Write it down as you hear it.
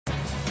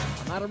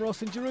Adam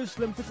Ross in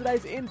Jerusalem for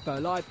today's Info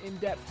Live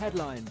in-depth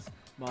headlines.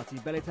 Martin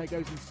Bellete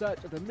goes in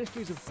search of the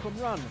mysteries of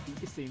Qumran,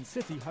 the Essene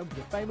city home to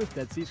the famous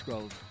Dead Sea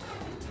Scrolls.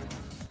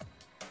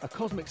 A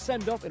cosmic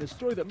send-off in a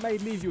story that may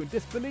leave you in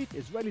disbelief.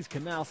 Israelis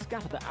can now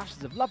scatter the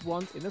ashes of loved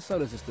ones in the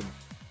solar system.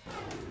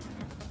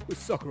 With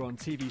soccer on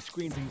TV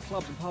screens in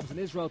clubs and pubs in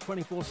Israel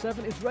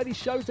 24/7, Israeli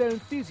shows their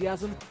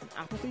enthusiasm and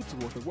apathy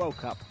towards the World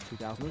Cup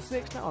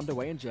 2006 now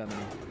underway in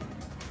Germany.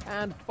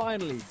 And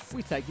finally,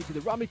 we take you to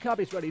the Rummy Cup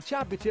Israeli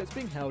Championships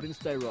being held in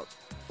Sderot.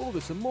 For all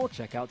this and more,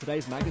 check out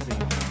today's magazine.